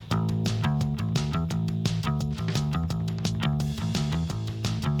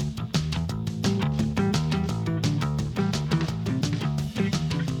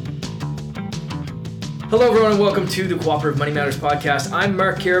Hello everyone and welcome to the Cooperative Money Matters podcast. I'm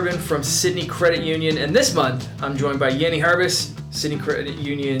Mark Carabin from Sydney Credit Union, and this month I'm joined by Yianni Harbis, Sydney Credit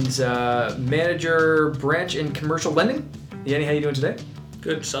Union's manager, branch in commercial lending. Yianni, how you doing today?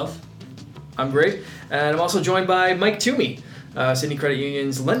 Good, yourself? I'm great. And I'm also joined by Mike Toomey, Sydney Credit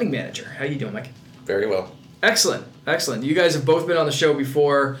Union's lending manager. How you doing, Mike? Very well. Excellent. You guys have both been on the show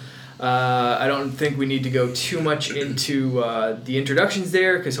before. I don't think we need to go too much into the introductions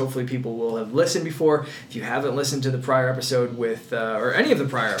there because hopefully people will have listened before. If you haven't listened to the prior episode with, or any of the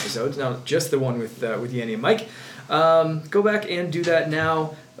prior episodes, not just the one with Yianni and Mike, go back and do that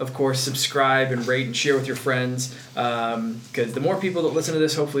now. Of course, subscribe and rate and share with your friends because the more people that listen to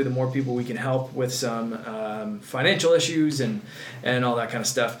this, hopefully the more people we can help with some financial issues and all that kind of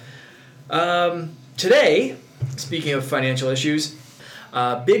stuff. Today, speaking of financial issues,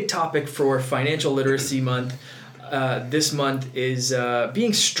 big topic for Financial Literacy Month this month is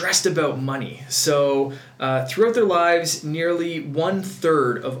being stressed about money. So throughout their lives, nearly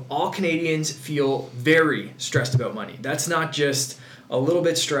 1/3 of all Canadians feel very stressed about money. That's not just a little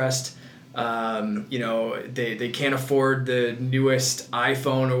bit stressed. They can't afford the newest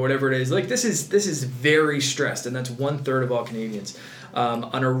iPhone or whatever it is. Like this is very stressed, and that's 1/3 of all Canadians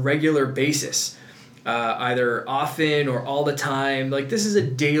on a regular basis. Either often or all the time. Like this is a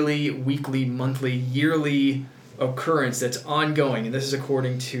daily, weekly, monthly, yearly occurrence that's ongoing, and this is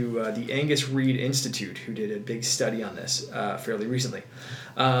according to the Angus Reid Institute, who did a big study on this fairly recently.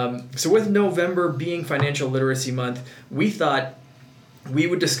 So with November being Financial Literacy Month, we thought we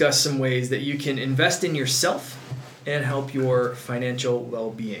would discuss some ways that you can invest in yourself and help your financial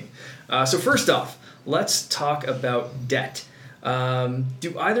well-being. So first off, let's talk about debt.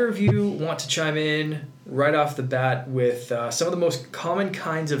 Do either of you want to chime in right off the bat with some of the most common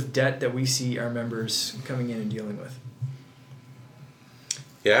kinds of debt that we see our members coming in and dealing with?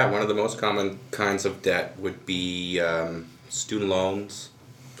 Yeah, one of the most common kinds of debt would be student loans,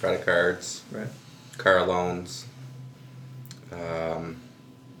 credit cards, right, car loans,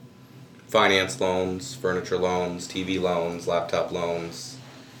 finance loans, furniture loans, TV loans, laptop loans.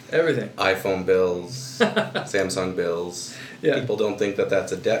 Everything. iPhone bills, Samsung bills. Yeah. People don't think that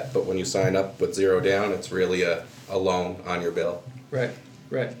that's a debt, but when you sign up with zero down, it's really a loan on your bill. Right.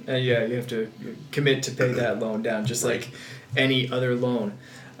 And you have to commit to pay that loan down, just Right. like any other loan.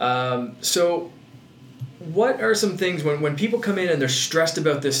 So what are some things, when people come in and they're stressed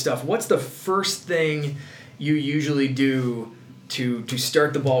about this stuff, what's the first thing you usually do to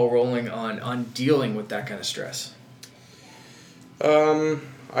start the ball rolling on dealing with that kind of stress?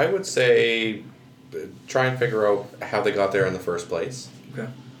 I would say try and figure out how they got there in the first place. Okay.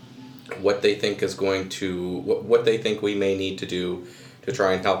 What they think is going to, what they think we may need to do to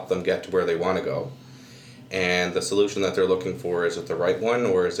try and help them get to where they want to go. And the solution that they're looking for, is it the right one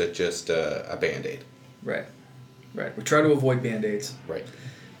or is it just a Band-Aid? Right. We try to avoid Band-Aids. Right.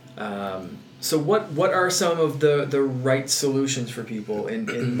 So what are some of the right solutions for people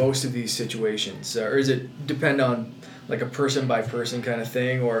in most of these situations? Or is it depend on like a person by person kind of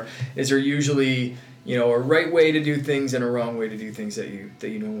thing, or is there usually a right way to do things and a wrong way to do things that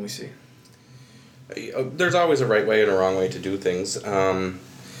you normally see? There's always a right way and a wrong way to do things.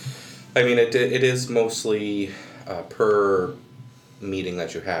 It is mostly per meeting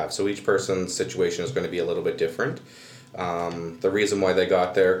that you have. So each person's situation is going to be a little bit different. The reason why they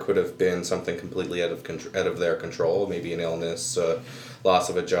got there could have been something completely out of their control, maybe an illness, loss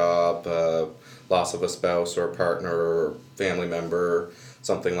of a job, loss of a spouse or a partner or family member,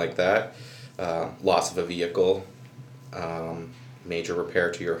 something like that, loss of a vehicle, major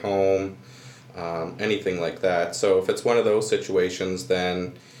repair to your home, anything like that. So if it's one of those situations,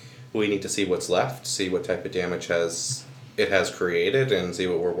 then we need to see what's left, see what type of damage it has created, and see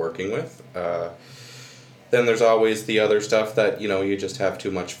what we're working with. Then there's always the other stuff that, you just have too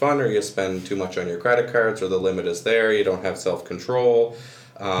much fun or you spend too much on your credit cards or the limit is there, you don't have self-control,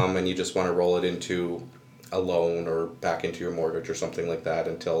 and you just want to roll it into a loan or back into your mortgage or something like that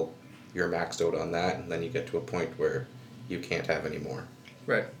until you're maxed out on that, and then you get to a point where you can't have any more.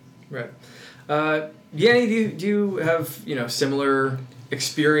 Right. Yianni, do you have similar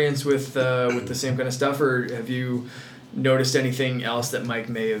experience with the same kind of stuff, or have you noticed anything else that Mike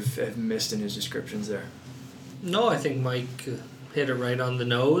may have missed in his descriptions there? No, I think Mike hit it right on the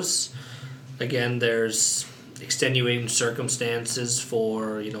nose. Again, there's extenuating circumstances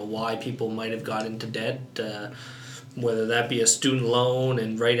for why people might have got into debt, whether that be a student loan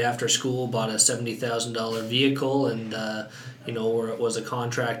and right after school bought a $70,000 vehicle and or it was a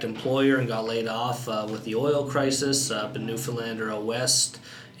contract employer and got laid off with the oil crisis up in Newfoundland or out west,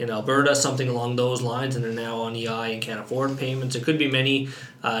 in Alberta, something along those lines, and they're now on EI and can't afford payments. It could be many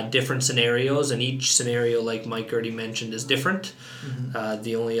different scenarios, and each scenario, like Mike already mentioned, is different.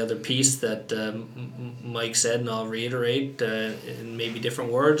 The only other piece that Mike said, and I'll reiterate in maybe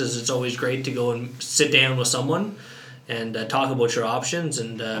different words, is it's always great to go and sit down with someone and talk about your options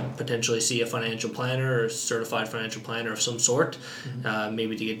and potentially see a financial planner or certified financial planner of some sort,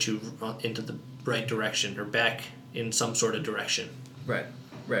 maybe to get you into the right direction or back in some sort of direction. Right.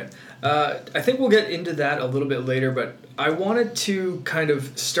 I think we'll get into that a little bit later, but I wanted to kind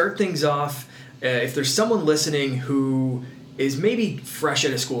of start things off. If there's someone listening who is maybe fresh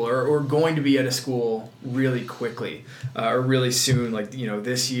out of school or going to be out of school really quickly or really soon, like,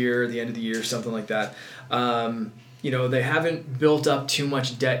 this year, the end of the year, something like that. They haven't built up too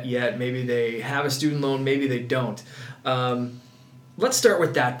much debt yet. Maybe they have a student loan, maybe they don't. Let's start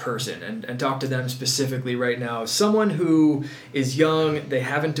with that person and talk to them specifically right now. Someone who is young, they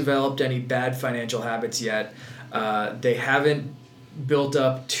haven't developed any bad financial habits yet. They haven't built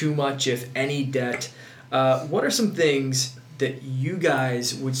up too much, if any, debt. What are some things that you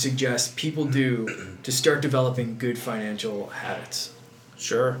guys would suggest people do to start developing good financial habits?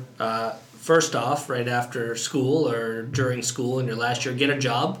 Sure. First off, right after school or during school in your last year, get a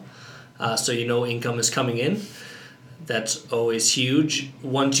job so income is coming in. That's always huge.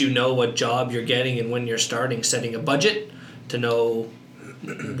 Once you know what job you're getting and when you're starting, setting a budget to know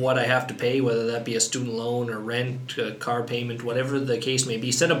what I have to pay, whether that be a student loan or rent, a car payment, whatever the case may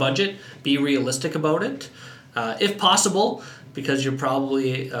be. Set a budget. Be realistic about it. If possible, because you're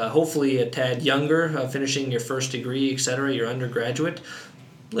probably, hopefully a tad younger, finishing your first degree, etc., you're undergraduate,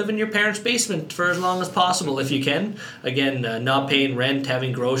 live in your parents' basement for as long as possible if you can. Again, not paying rent,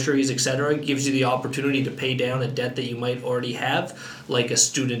 having groceries, etc., gives you the opportunity to pay down a debt that you might already have, like a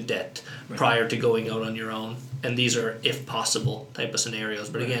student debt, prior to going out on your own. And these are if possible type of scenarios.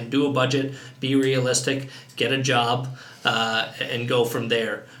 But again, do a budget, be realistic, get a job, and go from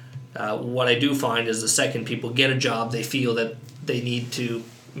there. What I do find is the second people get a job, they feel that they need to,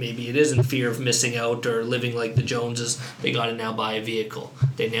 maybe it isn't fear of missing out or living like the Joneses. They got to now buy a vehicle.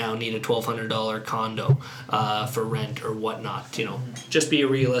 They now need a $1,200 condo for rent or whatnot. Just be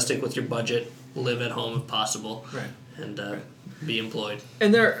realistic with your budget. Live at home if possible, and be employed.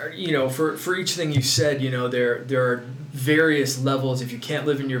 And there, for each thing you said, there are various levels. If you can't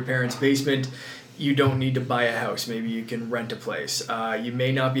live in your parents' basement, you don't need to buy a house. Maybe you can rent a place. You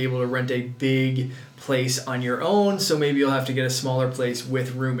may not be able to rent a big place on your own, so maybe you'll have to get a smaller place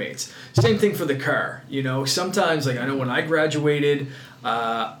with roommates. Same thing for the car. Sometimes, like, I know when I graduated,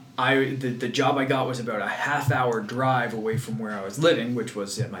 the job I got was about a half-hour drive away from where I was living, which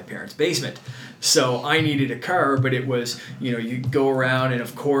was in my parents' basement. So I needed a car, but it was, you go around, and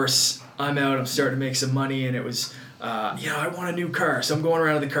of course, I'm starting to make some money, and it was, I want a new car. So I'm going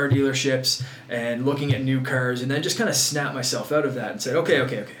around to the car dealerships and looking at new cars, and then just kind of snap myself out of that and said,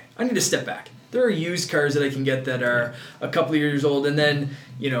 okay. I need to step back. There are used cars that I can get that are a couple of years old, and then,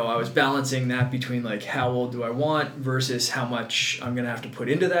 I was balancing that between, like, how old do I want versus how much I'm going to have to put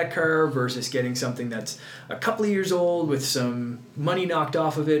into that car versus getting something that's a couple of years old with some money knocked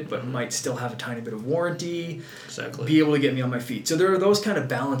off of it but might still have a tiny bit of warranty. Exactly. Be able to get me on my feet. So there are those kind of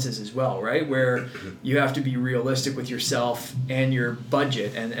balances as well, right, where you have to be realistic with yourself and your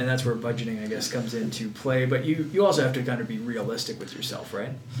budget, and that's where budgeting, I guess, comes into play. But you also have to kind of be realistic with yourself,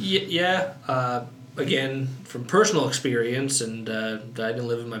 right? Yeah. Again, from personal experience, and I didn't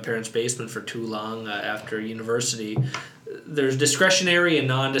live in my parents' basement for too long after university, there's discretionary and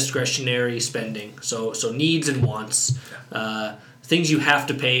non-discretionary spending. So needs and wants, things you have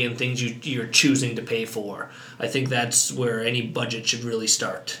to pay and things you're choosing to pay for. I think that's where any budget should really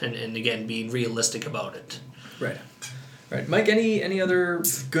start, and again, being realistic about it. Right. Mike, any other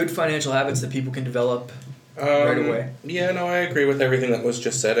good financial habits that people can develop right away? Yeah, no, I agree with everything that was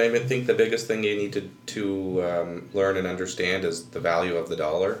just said. I think the biggest thing you need to learn and understand is the value of the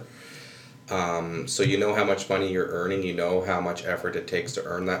dollar. So you know how much money you're earning, you know how much effort it takes to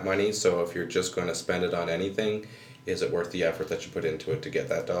earn that money. So if you're just going to spend it on anything, is it worth the effort that you put into it to get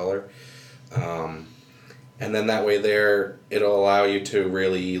that dollar? And then that way it'll allow you to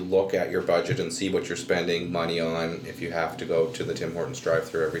really look at your budget and see what you're spending money on, if you have to go to the Tim Hortons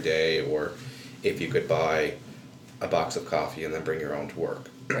drive-thru every day, or if you could buy a box of coffee and then bring your own to work.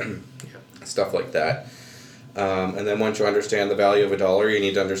 Stuff like that. And then once you understand the value of a dollar, you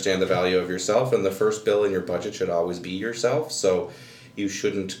need to understand the value of yourself, and the first bill in your budget should always be yourself. So you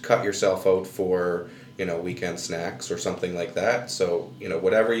shouldn't cut yourself out for, weekend snacks or something like that. So,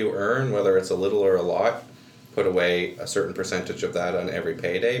 whatever you earn, whether it's a little or a lot, put away a certain percentage of that on every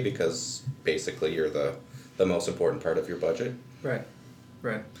payday, because basically you're the most important part of your budget. Right.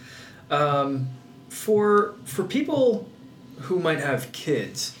 Right. For people who might have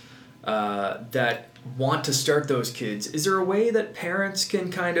kids that want to start those kids, is there a way that parents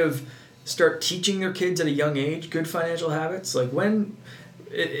can kind of start teaching their kids at a young age good financial habits? Like, when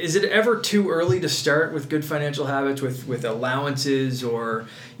is it ever too early to start with good financial habits, with allowances, or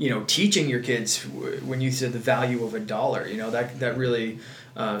teaching your kids? When you said the value of $1, that really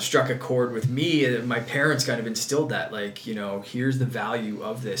struck a chord with me. My parents kind of instilled that, like, here's the value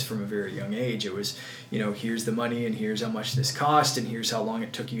of this from a very young age. It was, here's the money, and here's how much this cost, and here's how long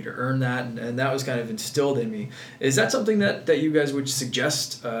it took you to earn that, and that was kind of instilled in me. Is that something that you guys would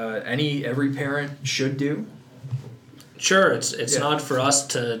suggest every parent should do? Sure, it's not for us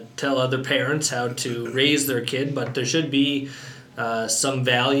to tell other parents how to raise their kid, but there should be some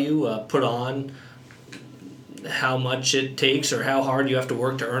value put on how much it takes or how hard you have to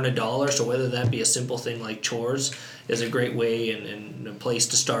work to earn $1. So whether that be a simple thing like chores is a great way and a place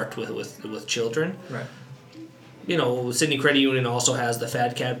to start with children. Right. Sydney Credit Union also has the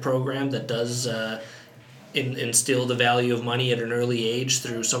Fat Cat program that does instill the value of money at an early age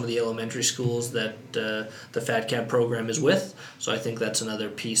through some of the elementary schools that the Fat Cat program is with. So I think that's another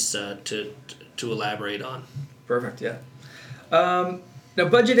piece to elaborate on. Perfect, yeah. Now,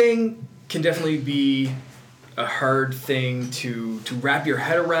 budgeting can definitely be a hard thing to wrap your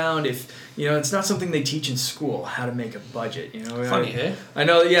head around if it's not something they teach in school, how to make a budget. Funny, eh? I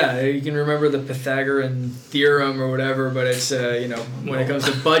know, yeah, you can remember the Pythagorean theorem or whatever, but it's when it comes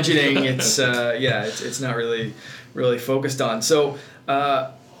to budgeting, it's not really focused on. So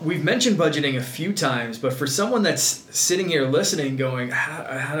we've mentioned budgeting a few times, but for someone that's sitting here listening going,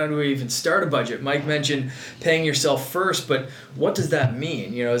 how do we even start a budget? Mike mentioned paying yourself first, but what does that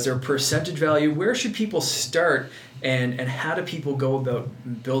mean? Is there a percentage value? Where should people start, and how do people go about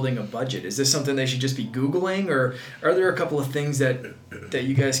building a budget? Is this something they should just be Googling, or are there a couple of things that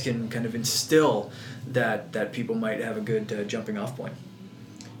you guys can kind of instill that people might have a good jumping off point?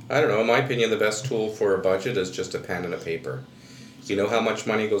 I don't know. In my opinion, the best tool for a budget is just a pen and a paper. You know how much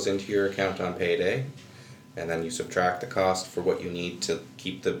money goes into your account on payday, and then you subtract the cost for what you need to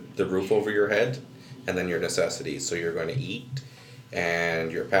keep the roof over your head, and then your necessities. So you're going to eat,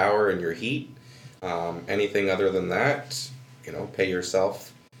 and your power and your heat. Anything other than that, pay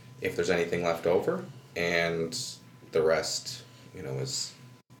yourself if there's anything left over, and the rest,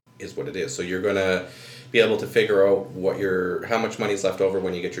 is what it is. So you're going to be able to figure out how much money's left over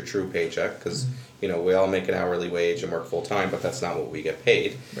when you get your true paycheck, because we all make an hourly wage and work full time, but that's not what we get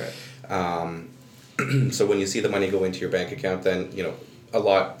paid. Right. So when you see the money go into your bank account, then a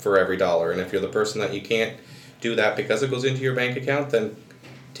lot for every $1. And if you're the person that you can't do that because it goes into your bank account, then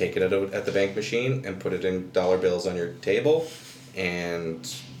take it out at the bank machine and put it in dollar bills on your table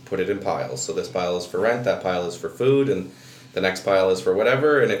and put it in piles. So this pile is for rent, that pile is for food, and the next pile is for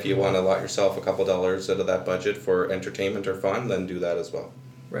whatever. And if you want to allot yourself a couple dollars out of that budget for entertainment or fun, then do that as well.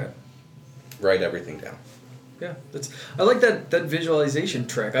 Right. Write everything down. Yeah, I like that visualization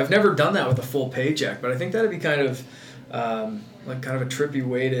trick. I've never done that with a full paycheck, but I think that'd be kind of kind of a trippy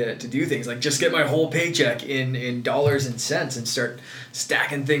way to do things. Like, just get my whole paycheck in dollars and cents and start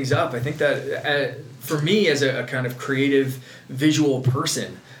stacking things up. I think that for me, as a kind of creative visual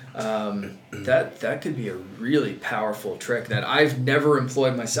person, that could be a really powerful trick that I've never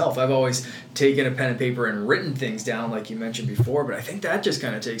employed myself. I've always taken a pen and paper and written things down, like you mentioned before, but I think that just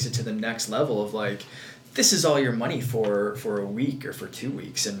kind of takes it to the next level of, like, this is all your money for a week or for 2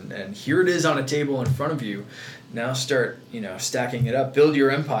 weeks, and here it is on a table in front of you. Now start, stacking it up, build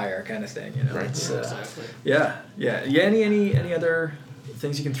your empire, kind of thing. Right. It's, Exactly. Yeah. Any other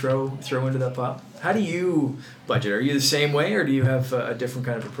things you can throw into that pile? How do you budget? Are you the same way, or do you have a different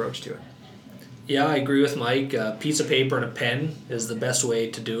kind of approach to it? Yeah, I agree with Mike. A piece of paper and a pen is the best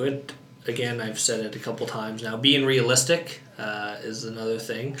way to do it. Again, I've said it a couple times now. Being realistic is another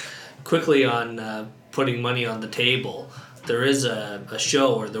thing. Quickly on putting money on the table. There is a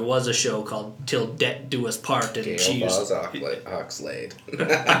show, or there was a show called "Till Debt Do Us Part," and Oxlade.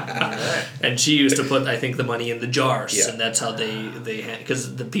 And she used to put, I think, the money in the jars, Yeah. and that's how they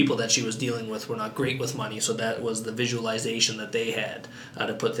because the people that she was dealing with were not great with money, so that was the visualization that they had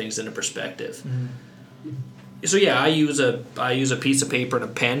to put things into perspective. Mm-hmm. So yeah, I use a piece of paper and a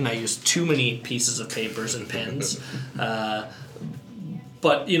pen. I use too many pieces of papers and pens,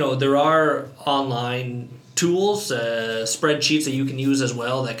 but there are online tools, spreadsheets that you can use as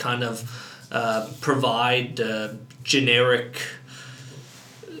well that kind of provide generic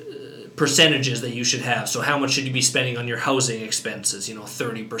percentages that you should have. So how much should you be spending on your housing expenses?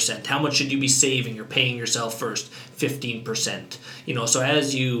 30%. How much should you be saving? You're paying yourself first, 15%. So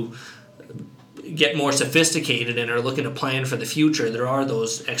as you get more sophisticated and are looking to plan for the future, there are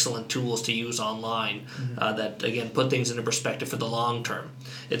those excellent tools to use online that, again, put things into perspective for the long term.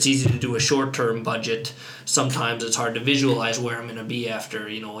 It's easy to do a short-term budget. Sometimes it's hard to visualize where I'm going to be after,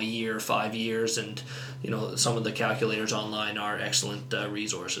 a year, 5 years, and, some of the calculators online are excellent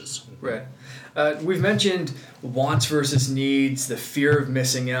resources. Right. We've mentioned wants versus needs, the fear of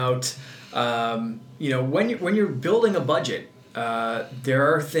missing out. When you're building a budget,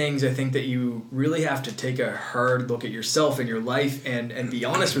 there are things I think that you really have to take a hard look at yourself and your life and be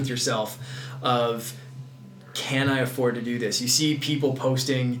honest with yourself of, can I afford to do this? You see people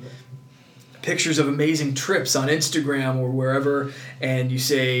posting pictures of amazing trips on Instagram or wherever, and you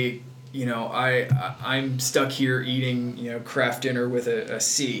say, I'm stuck here eating, craft dinner with a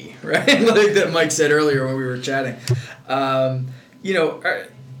C, right? Like that Mike said earlier when we were chatting.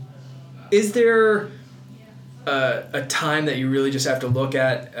 Is there a time that you really just have to look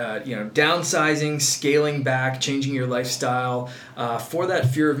at, downsizing, scaling back, changing your lifestyle for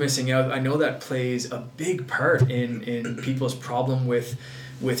that fear of missing out? I know that plays a big part in people's problem with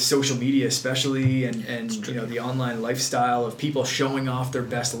social media, especially, and the online lifestyle of people showing off their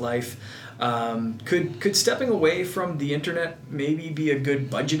best life. Could stepping away from the internet maybe be a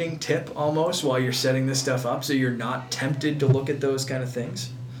good budgeting tip almost while you're setting this stuff up, so you're not tempted to look at those kind of things?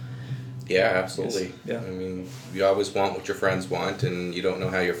 Yeah, absolutely. Yes. Yeah. I mean, you always want what your friends want, and you don't know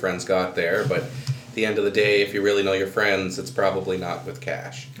how your friends got there, but at the end of the day, if you really know your friends, it's probably not with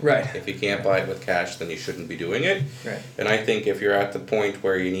cash. Right. If you can't buy it with cash, then you shouldn't be doing it. Right. And I think if you're at the point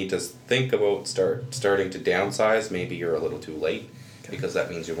where you need to think about starting to downsize, maybe you're a little too late, because that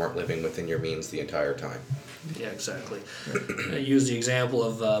means you weren't living within your means the entire time. Yeah, exactly. I use the example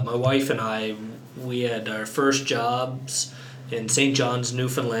of my wife and I. We had our first jobs in St. John's,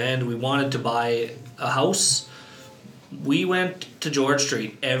 Newfoundland. We wanted to buy a house. We went to George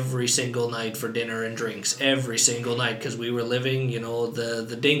Street every single night for dinner and drinks, every single night, because we were living,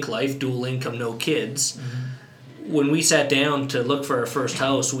 the dink life, dual income, no kids. Mm-hmm. When we sat down to look for our first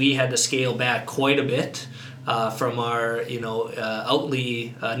house, we had to scale back quite a bit from our,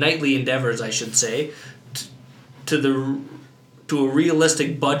 nightly endeavors, I should say, to a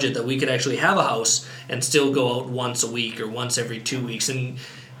realistic budget that we could actually have a house and still go out once a week or once every 2 weeks. And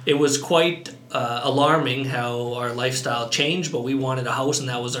it was quite alarming how our lifestyle changed, but we wanted a house and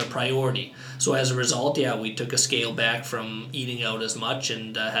that was our priority. So as a result, we took a scale back from eating out as much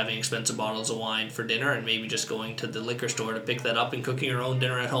and having expensive bottles of wine for dinner, and maybe just going to the liquor store to pick that up and cooking our own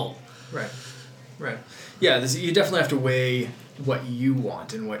dinner at home. Right. Yeah, you definitely have to weigh what you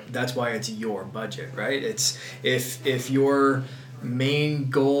want, and that's why it's your budget, right? It's if your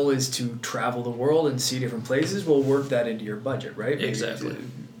main goal is to travel the world and see different places, we'll work that into your budget, right? Maybe exactly.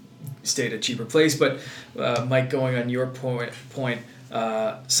 Stay at a cheaper place, but Mike, going on your point,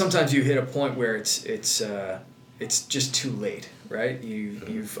 sometimes you hit a point where it's just too late, right?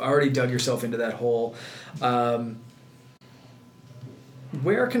 You've already dug yourself into that hole.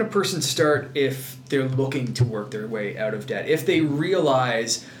 Where can a person start if they're looking to work their way out of debt? If they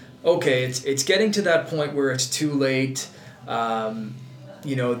realize, okay, it's getting to that point where it's too late.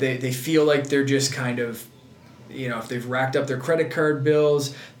 They feel like they're just kind of, if they've racked up their credit card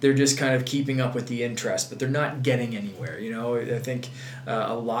bills, they're just kind of keeping up with the interest, but they're not getting anywhere. I think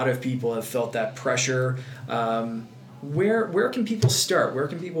a lot of people have felt that pressure. Where can people start? Where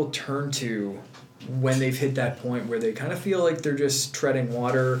can people turn to when they've hit that point where they kind of feel like they're just treading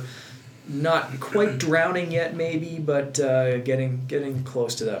water, not quite drowning yet maybe, but getting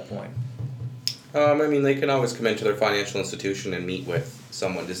close to that point? They can always come into their financial institution and meet with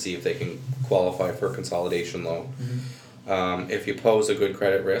someone to see if they can qualify for a consolidation loan. Mm-hmm. If you pose a good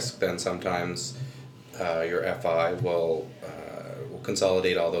credit risk, then sometimes your FI will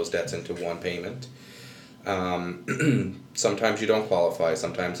consolidate all those debts into one payment. Sometimes you don't qualify.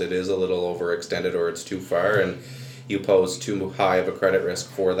 Sometimes it is a little overextended or it's too far, and you pose too high of a credit risk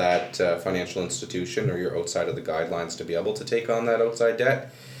for that financial institution, or you're outside of the guidelines to be able to take on that outside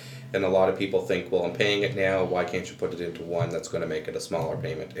debt. And a lot of people think, well, I'm paying it now, why can't you put it into one that's going to make it a smaller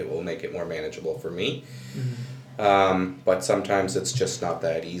payment? It will make it more manageable for me. Mm-hmm. But sometimes it's just not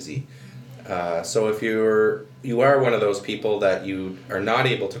that easy. So if you are one of those people that you are not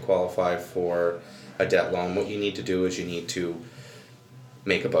able to qualify for a debt loan, what you need to do is you need to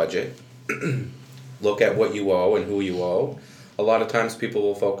make a budget, look at what you owe and who you owe. A lot of times people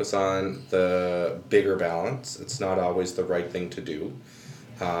will focus on the bigger balance. It's not always the right thing to do.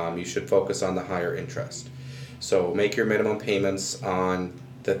 You should focus on the higher interest. So make your minimum payments on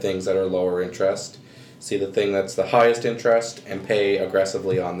the things that are lower interest. See the thing that's the highest interest and pay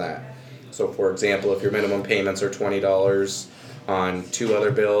aggressively on that. So for example, if your minimum payments are $20 on 2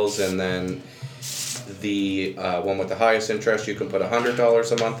 other bills, and then the one with the highest interest, you can put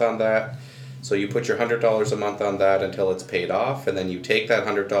 $100 a month on that. So you put your $100 a month on that until it's paid off, and then you take that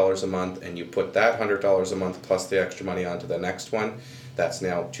 $100 a month and you put that $100 a month plus the extra money onto the next one. That's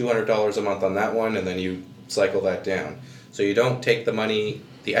now $200 a month on that one, and then you cycle that down. So you don't take the money,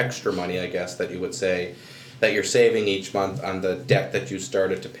 the extra money, I guess, that you would say, that you're saving each month on the debt that you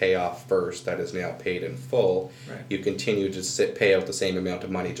started to pay off first, that is now paid in full. Right. You continue to pay out the same amount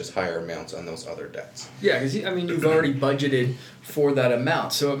of money, just higher amounts on those other debts. Yeah, because you've already budgeted for that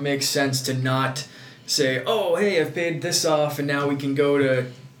amount, so it makes sense to not say, oh, hey, I've paid this off and now we can go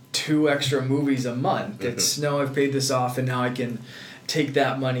to 2 extra movies a month. Mm-hmm. It's, no, I've paid this off and now I can take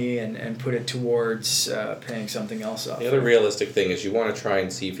that money and put it towards paying something else off. The other realistic thing is you want to try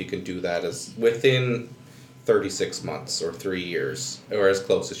and see if you can do that as within 36 months or 3 years, or as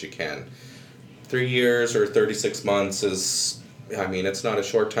close as you can. 3 years or 36 months is, it's not a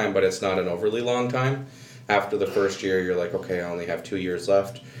short time, but it's not an overly long time. After the first year, you're like, okay, I only have 2 years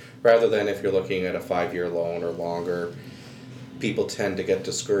left. Rather than if you're looking at a 5-year loan or longer, people tend to get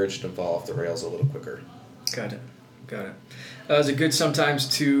discouraged and fall off the rails a little quicker. Got it. Is it good sometimes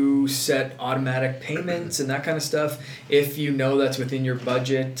to set automatic payments and that kind of stuff if you know that's within your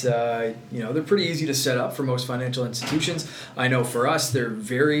budget? They're pretty easy to set up for most financial institutions. I know for us, they're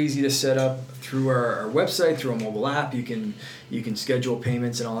very easy to set up through our website, through a mobile app. You can schedule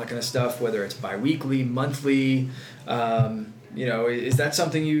payments and all that kind of stuff, whether it's biweekly, monthly. Is that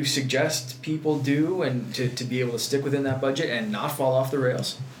something you suggest people do and to be able to stick within that budget and not fall off the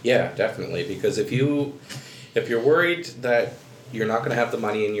rails? Yeah, definitely. Because if you're worried that you're not going to have the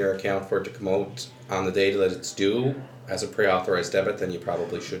money in your account for it to come out on the date that it's due as a pre-authorized debit, then you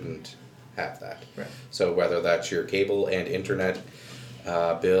probably shouldn't have that. Right. So whether that's your cable and internet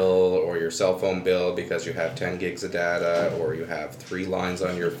bill or your cell phone bill because you have 10 gigs of data, or you have 3 lines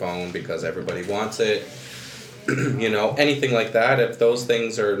on your phone because everybody wants it, anything like that, if those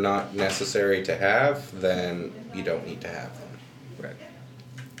things are not necessary to have, then you don't need to have them. Right.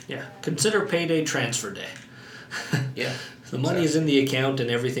 Yeah. Consider payday transfer day. Yeah. The money is in the account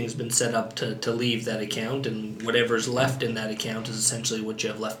and everything's been set up to leave that account, and whatever's left in that account is essentially what you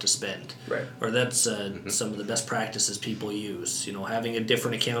have left to spend. Right. Or that's some of the best practices people use. Having a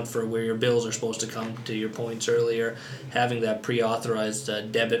different account for where your bills are supposed to come, to your points earlier, having that pre-authorized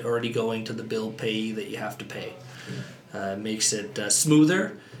debit already going to the bill payee that you have to pay. Makes it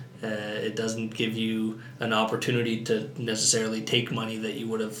smoother. It doesn't give you an opportunity to necessarily take money that you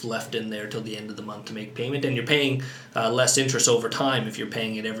would have left in there till the end of the month to make payment, and you're paying less interest over time if you're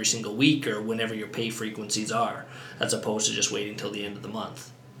paying it every single week or whenever your pay frequencies are, as opposed to just waiting till the end of the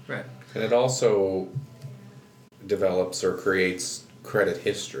month. Right. And it also develops or creates credit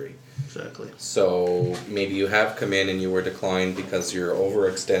history. Exactly. So maybe you have come in and you were declined because you're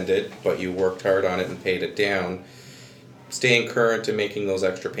overextended, but you worked hard on it and paid it down. Staying current and making those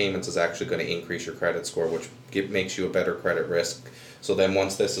extra payments is actually going to increase your credit score, which makes you a better credit risk. So then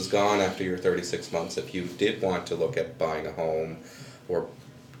once this is gone after your 36 months, if you did want to look at buying a home or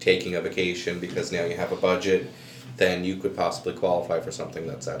taking a vacation because now you have a budget, then you could possibly qualify for something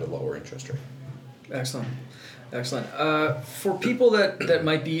that's at a lower interest rate. Excellent. For people that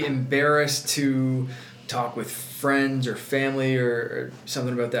might be embarrassed to talk with friends or family or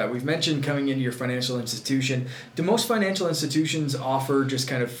something about that, we've mentioned coming into your financial institution. Do most financial institutions offer just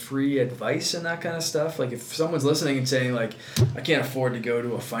kind of free advice and that kind of stuff? Like if someone's listening and saying like, I can't afford to go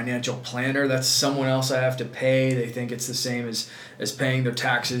to a financial planner, that's someone else I have to pay. They think it's the same as paying their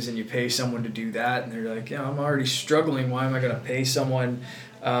taxes, and you pay someone to do that, and they're like, I'm already struggling. Why am I going to pay someone?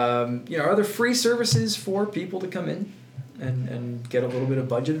 Are there free services for people to come in and get a little bit of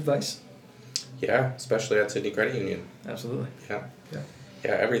budget advice? Yeah, especially at Sydney Credit Union. Absolutely. Yeah,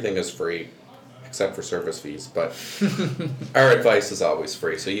 everything is free except for service fees, but our advice is always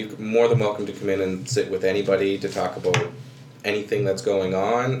free. So you're more than welcome to come in and sit with anybody to talk about anything that's going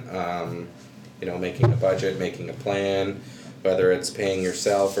on, making a budget, making a plan, whether it's paying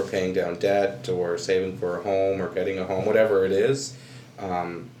yourself or paying down debt or saving for a home or getting a home, whatever it is.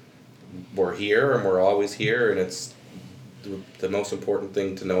 We're here and we're always here, and it's the most important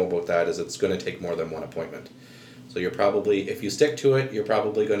thing to know about that is it's going to take more than one appointment. So you're probably, if you stick to it, you're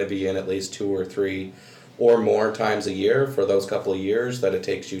probably going to be in at least 2 or 3 or more times a year for those couple of years that it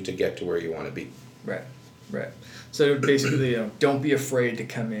takes you to get to where you want to be. Right. So basically, don't be afraid to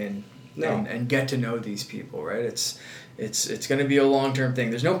come in and get to know these people, right? It's going to be a long-term thing.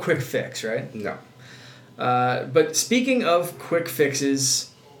 There's no quick fix, right? No. But speaking of quick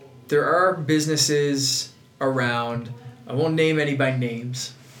fixes, there are businesses around. I won't name any by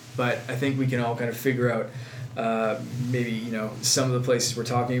names, but I think we can all kind of figure out maybe some of the places we're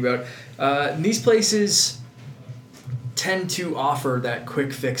talking about. These places tend to offer that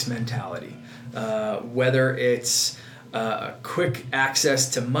quick fix mentality, whether it's quick access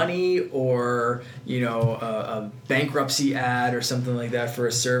to money or a bankruptcy ad or something like that for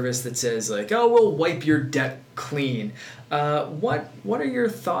a service that says like, oh, we'll wipe your debt clean. What are your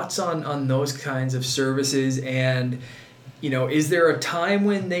thoughts on those kinds of services, and is there a time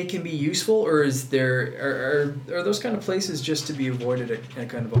when they can be useful, or is there are those kind of places just to be avoided at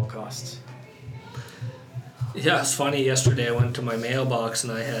kind of all costs? Yeah, it's funny. Yesterday I went to my mailbox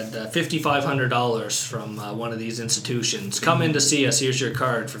and I had $5,500 from one of these institutions. Come in to see us. Here's your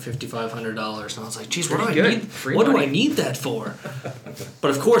card for $5,500. And I was like, geez, what do I need that for?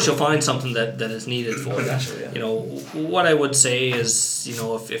 But of course you'll find something that is needed for it. Naturally, yeah. What I would say is,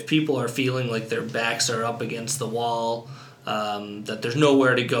 if people are feeling like their backs are up against the wall, that there's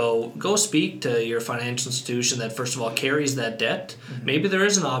nowhere to go speak to your financial institution that first of all carries that debt. Mm-hmm. Maybe there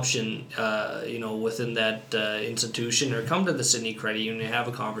is an option within that institution, or come to the Sydney Credit Union and have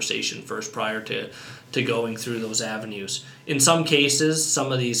a conversation first prior to going through those avenues. In some cases,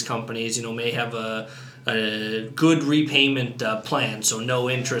 some of these companies may have a good repayment plan, so no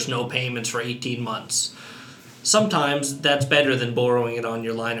interest, no payments for 18 months. Sometimes that's better than borrowing it on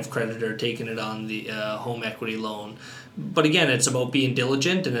your line of credit or taking it on the home equity loan. But again, it's about being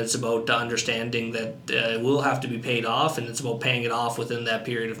diligent, and it's about understanding that it will have to be paid off, and it's about paying it off within that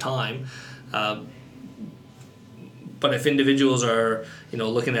period of time. But if individuals are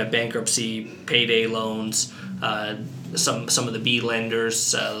looking at bankruptcy, payday loans, some of the B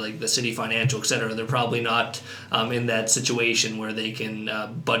lenders like the City Financial, etc., they're probably not in that situation where they can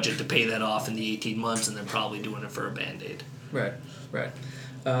budget to pay that off in the 18 months, and they're probably doing it for a Band-Aid. Right.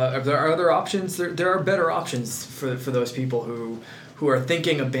 Are there other options? There are better options for those people who are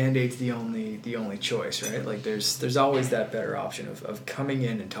thinking a Band-Aid's the only choice, right? Like there's always that better option of coming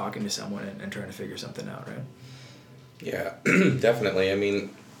in and talking to someone and trying to figure something out, right? Yeah, definitely. I mean,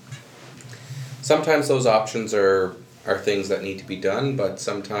 sometimes those options are things that need to be done, but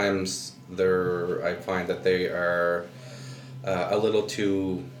sometimes I find that they are a little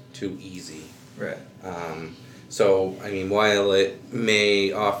too easy. Right. So, I mean, while it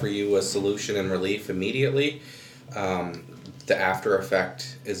may offer you a solution and relief immediately, the after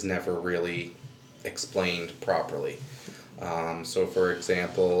effect is never really explained properly. So, for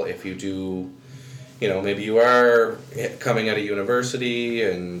example, if you do, maybe you are coming out of university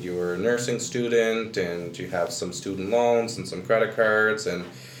and you're a nursing student and you have some student loans and some credit cards, and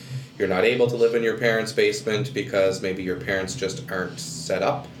you're not able to live in your parents' basement because maybe your parents just aren't set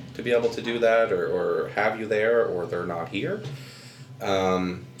up to be able to do that, or have you there, or they're not here.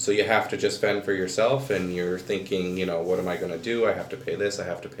 So you have to just fend for yourself, and you're thinking, what am I going to do? I have to pay this, I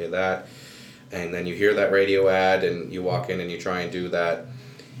have to pay that. And then you hear that radio ad and you walk in and you try and do that.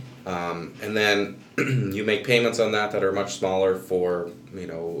 And then you make payments on that are much smaller for,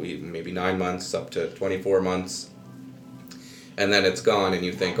 maybe 9 months up to 24 months. And then it's gone, and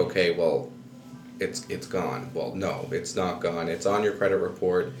you think, okay, well, it's gone. Well, no, it's not gone. It's on your credit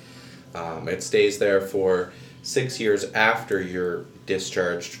report. It stays there for 6 years after you're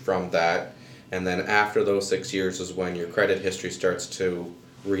discharged from that, and then after those 6 years is when your credit history starts to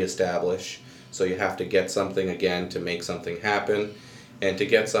reestablish. So you have to get something again to make something happen, and to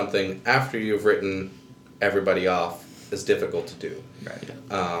get something after you've written everybody off is difficult to do. Right.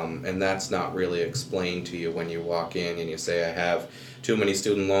 And that's not really explained to you when you walk in and you say, I have too many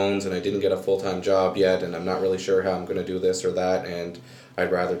student loans and I didn't get a full-time job yet, and I'm not really sure how I'm going to do this or that, and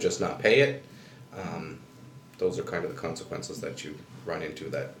I'd rather just not pay it. Those are kind of the consequences that you run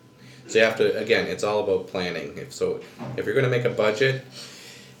into. So you have to, again, it's all about planning. If you're going to make a budget,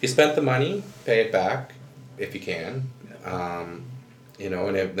 if you spent the money, pay it back if you can. And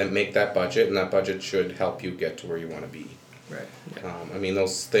then make that budget, and that budget should help you get to where you want to be. Right.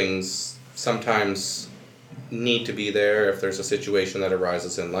 Those things sometimes need to be there if there's a situation that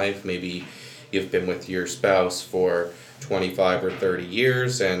arises in life. Maybe you've been with your spouse for 25 or 30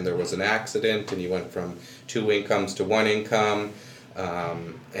 years and there was an accident and you went from 2 incomes to 1 income,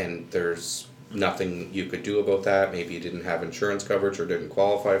 and there's nothing you could do about that. Maybe you didn't have insurance coverage or didn't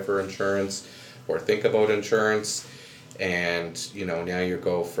qualify for insurance or think about insurance, and now you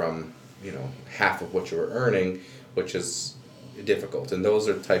go from half of what you were earning, which is difficult. And those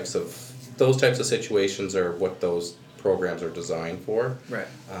types of situations are what those programs are designed for. Right.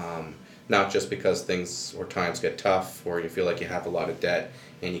 Not just because things or times get tough or you feel like you have a lot of debt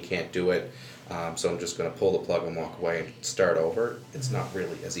and you can't do it, so I'm just going to pull the plug and walk away and start over. It's not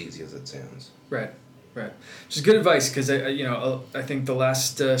really as easy as it sounds. Right. Right. Which is good advice because, I think the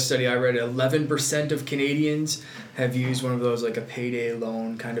last study I read, 11% of Canadians have used one of those, like a payday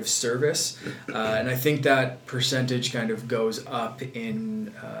loan kind of service. And I think that percentage kind of goes up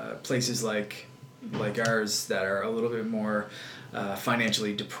in places like ours that are a little bit more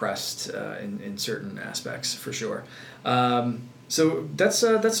financially depressed in certain aspects, for sure. So that's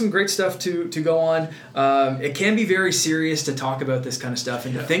some great stuff to go on. It can be very serious to talk about this kind of stuff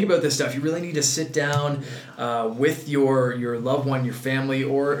and to think about this stuff. You really need to sit down with your loved one, your family,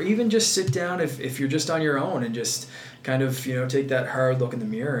 or even just sit down if you're just on your own and just kind of take that hard look in the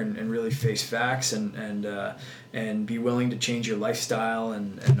mirror and really face facts and be willing to change your lifestyle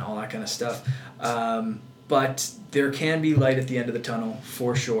and all that kind of stuff. But there can be light at the end of the tunnel,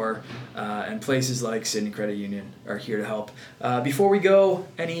 for sure, and places like Sydney Credit Union are here to help. Before we go,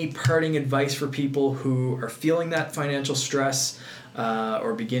 any parting advice for people who are feeling that financial stress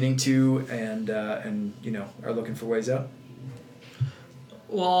or beginning to and are looking for ways out?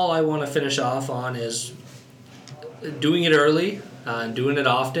 Well, all I want to finish off on is doing it early and doing it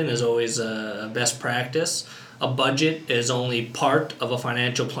often is always a best practice. A budget is only part of a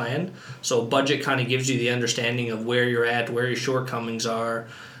financial plan. So a budget kind of gives you the understanding of where you're at, where your shortcomings are.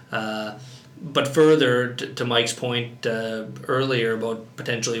 But further, to Mike's point earlier about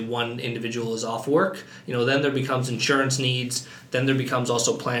potentially one individual is off work, then there becomes insurance needs. Then there becomes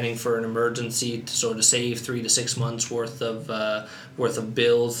also planning for an emergency to sort of save 3 to 6 months worth of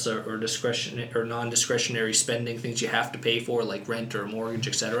bills or discretionary or non-discretionary spending, things you have to pay for like rent or mortgage,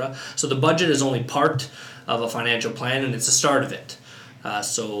 etc. So the budget is only part of a financial plan, and it's the start of it.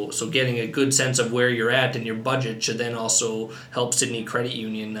 So getting a good sense of where you're at in your budget should then also help Sydney Credit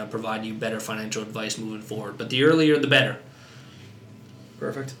Union provide you better financial advice moving forward. But the earlier, the better.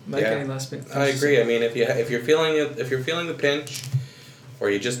 Perfect. Mike, any last bit? I agree. I mean, if you're feeling the pinch, or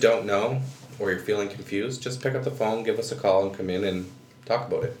you just don't know, or you're feeling confused, just pick up the phone, give us a call, and come in and talk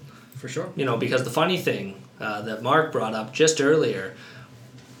about it. For sure. Because the funny thing that Mark brought up just earlier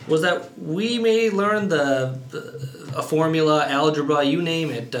was that we may learn a formula, algebra, you name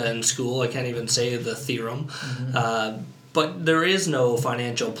it, in school. I can't even say the theorem. Mm-hmm. But there is no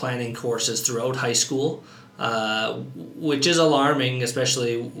financial planning courses throughout high school, which is alarming,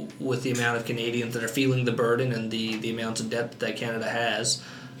 especially with the amount of Canadians that are feeling the burden and the amounts of debt that Canada has.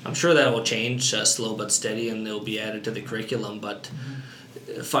 I'm sure that will change slow but steady, and they'll be added to the curriculum, but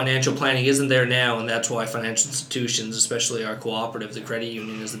financial planning isn't there now, and that's why financial institutions, especially our cooperative, the credit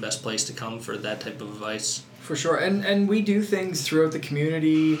union, is the best place to come for that type of advice. For sure, and we do things throughout the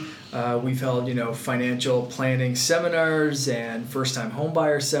community. We've held, financial planning seminars and first-time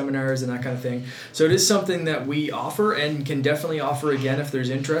homebuyer seminars and that kind of thing. So it is something that we offer and can definitely offer again if there's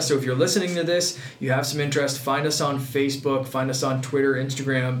interest. So if you're listening to this, you have some interest, find us on Facebook, find us on Twitter,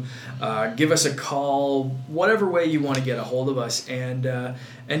 Instagram, give us a call, whatever way you want to get a hold of us, and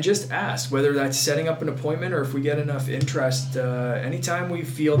just ask, whether that's setting up an appointment or if we get enough interest. Anytime we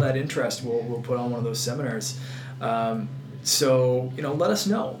feel that interest, we'll put on one of those seminars. So let us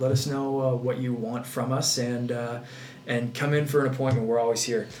know. Let us know what you want from us, and come in for an appointment. We're always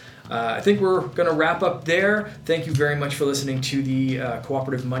here. I think we're going to wrap up there. Thank you very much for listening to the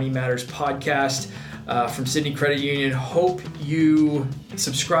Cooperative Money Matters podcast from Sydney Credit Union. Hope you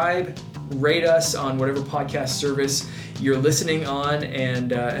subscribe, rate us on whatever podcast service you're listening on,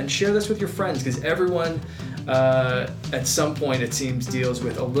 and share this with your friends, because everyone at some point, it seems, deals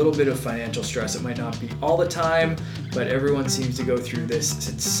with a little bit of financial stress. It might not be all the time, but everyone seems to go through this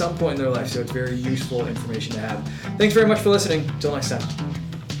at some point in their life, so it's very useful information to have. Thanks very much for listening. Until next time.